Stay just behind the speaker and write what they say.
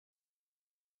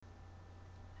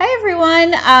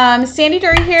everyone, Sandy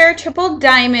Dury here, Triple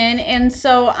Diamond, and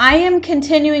so I am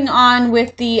continuing on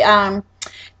with the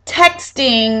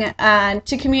texting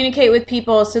to communicate with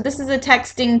people. So this is a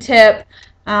texting tip.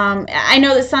 I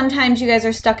know that sometimes you guys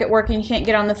are stuck at work and you can't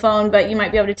get on the phone, but you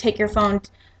might be able to take your phone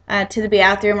to the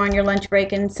bathroom on your lunch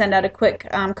break and send out a quick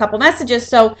couple messages.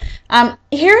 So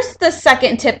here's the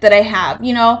second tip that I have.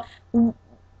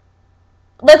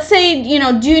 Let's say,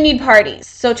 do you need parties?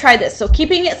 So try this. So keep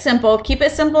it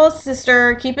simple,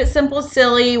 sister, keep it simple,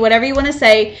 silly, whatever you want to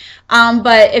say.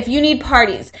 But if you need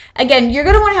parties, again, you're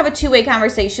going to want to have a two-way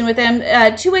conversation with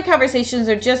them. Two-way conversations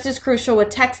are just as crucial with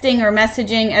texting or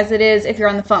messaging as it is if you're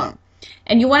on the phone.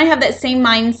 And you want to have that same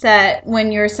mindset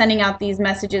when you're sending out these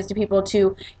messages to people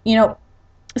to,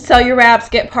 sell your wraps,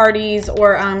 get parties,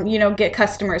 or, get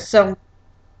customers. So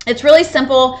it's really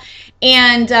simple.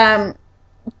 And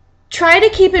try to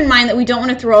keep in mind that we don't want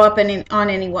to throw up on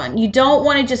anyone. You don't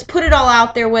want to just put it all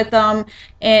out there with them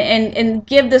and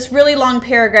give this really long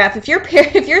paragraph. If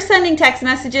you're sending text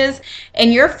messages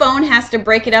and your phone has to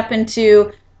break it up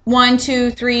into 1,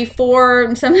 2, 3,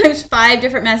 4, sometimes 5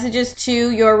 different messages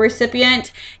to your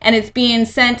recipient, and it's being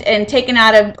sent and taken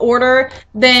out of order,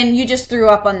 then you just threw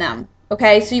up on them.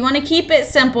 Okay, so you want to keep it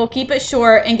simple, keep it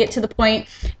short, and get to the point,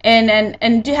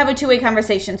 and do have a two-way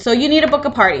conversation. So you need to book a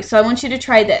party. So I want you to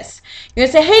try this. You're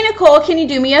going to say, hey, Nicole, can you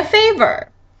do me a favor?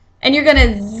 And you're going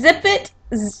to zip it,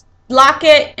 lock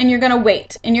it, and you're going to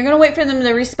wait. And you're going to wait for them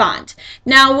to respond.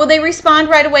 Now, will they respond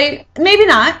right away? Maybe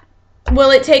not.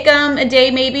 Will it take them a day?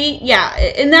 Maybe. Yeah,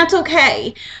 and that's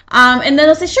okay. And then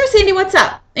they'll say, sure, Sandy, what's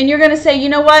up? And you're going to say, you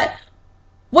know what?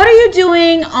 What are you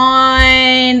doing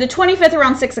on the 25th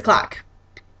around 6 o'clock?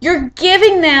 You're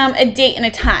giving them a date and a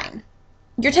time.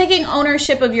 You're taking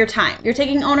ownership of your time. You're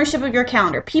taking ownership of your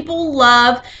calendar. People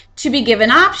love to be given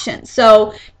options.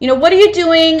 So, what are you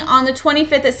doing on the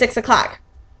 25th at 6 o'clock?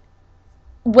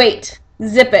 Wait.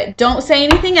 Zip it. Don't say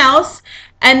anything else.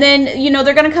 And then,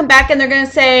 they're going to come back and they're going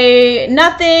to say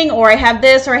nothing, or I have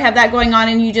this, or I have that going on,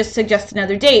 and you just suggest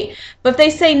another date. But if they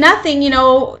say nothing,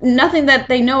 nothing that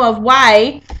they know of,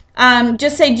 why,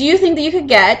 just say, do you think that you could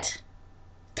get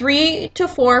 3 to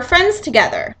 4 friends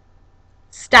together?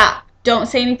 Stop. Don't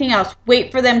say anything else.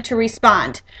 Wait for them to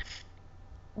respond.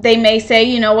 They may say,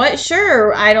 you know what,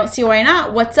 sure, I don't see why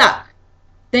not. What's up?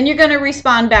 Then you're going to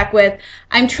respond back with,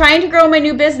 I'm trying to grow my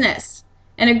new business,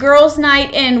 and a girls'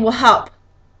 night in will help.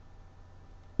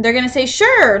 They're going to say,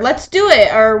 sure, let's do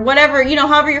it, or whatever,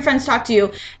 however your friends talk to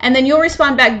you. And then you'll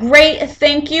respond back, great,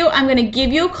 thank you. I'm going to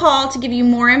give you a call to give you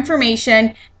more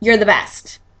information. You're the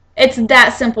best. It's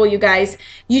that simple, you guys.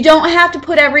 You don't have to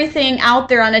put everything out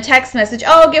there on a text message.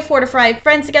 Oh, get 4 to 5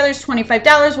 friends together. It's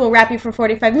 $25. We'll wrap you for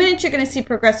 45 minutes. You're going to see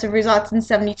progressive results in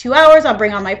 72 hours. I'll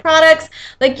bring on my products.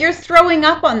 Like, you're throwing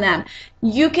up on them.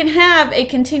 You can have a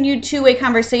continued two-way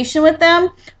conversation with them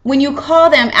when you call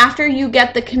them after you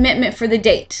get the commitment for the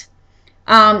date.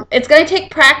 It's going to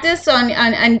take practice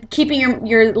on keeping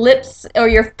your lips or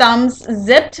your thumbs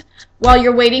zipped while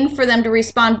you're waiting for them to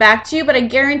respond back to you. But I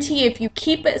guarantee if you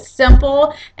keep it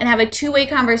simple and have a two-way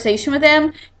conversation with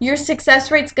them, your success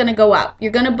rate's going to go up.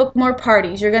 You're going to book more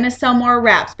parties. You're going to sell more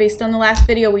wraps based on the last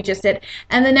video we just did.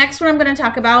 And the next one I'm going to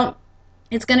talk about,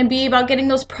 it's going to be about getting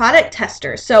those product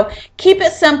testers. So keep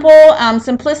it simple.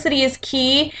 Simplicity is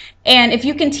key. And if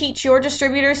you can teach your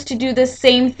distributors to do the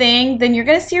same thing, then you're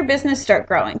going to see your business start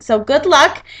growing. So good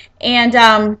luck,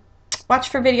 and watch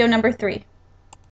for video number 3.